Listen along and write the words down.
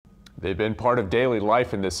They've been part of daily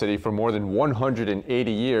life in this city for more than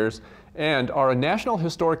 180 years and are a National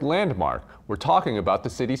Historic Landmark. We're talking about the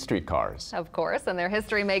city's streetcars. Of course, and their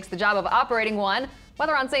history makes the job of operating one,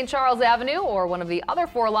 whether on St. Charles Avenue or one of the other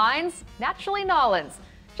four lines, naturally Nolans.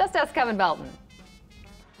 Just ask Kevin Belton.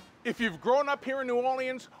 If you've grown up here in New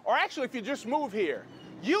Orleans, or actually if you just moved here,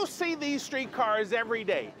 you see these streetcars every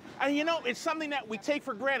day. And you know, it's something that we take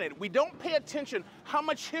for granted. We don't pay attention how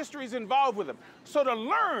much history is involved with them. So to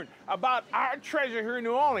learn about our treasure here in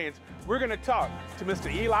New Orleans, we're gonna talk to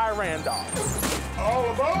Mr. Eli Randolph. All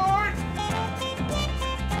aboard!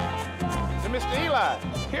 And Mr. Eli,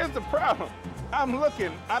 here's the problem. I'm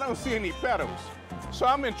looking, I don't see any pedals. So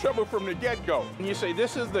I'm in trouble from the get-go. And you say,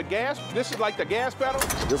 this is the gas, this is like the gas pedal?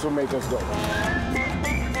 This will make us go.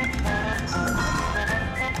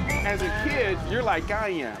 As a kid, you're like I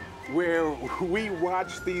am, where we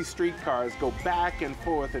watch these streetcars go back and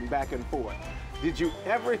forth and back and forth. Did you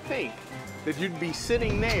ever think that you'd be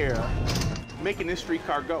sitting there making this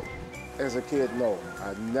streetcar go? As a kid, no.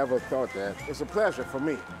 I never thought that. It's a pleasure for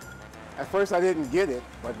me. At first, I didn't get it,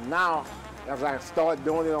 but now, as I start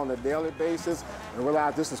doing it on a daily basis and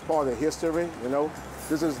realize this is part of history, you know,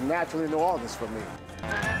 this is naturally New Orleans for me.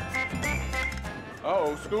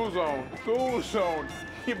 Uh-oh, school zone, school zone.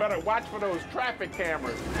 You better watch for those traffic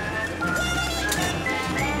cameras.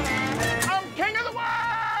 I'm king of the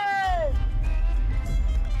world!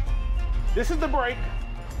 This is the brake.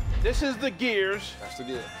 This is the gears. That's the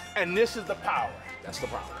gear. And this is the power. That's the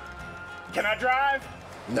power. Can I drive?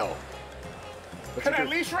 No. But Can I at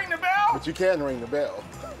least ring the bell? But you can ring the bell.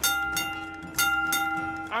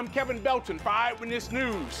 I'm Kevin Belton for Eyewitness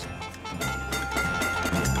News.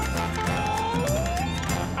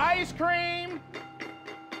 Ice cream!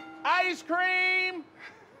 Ice cream!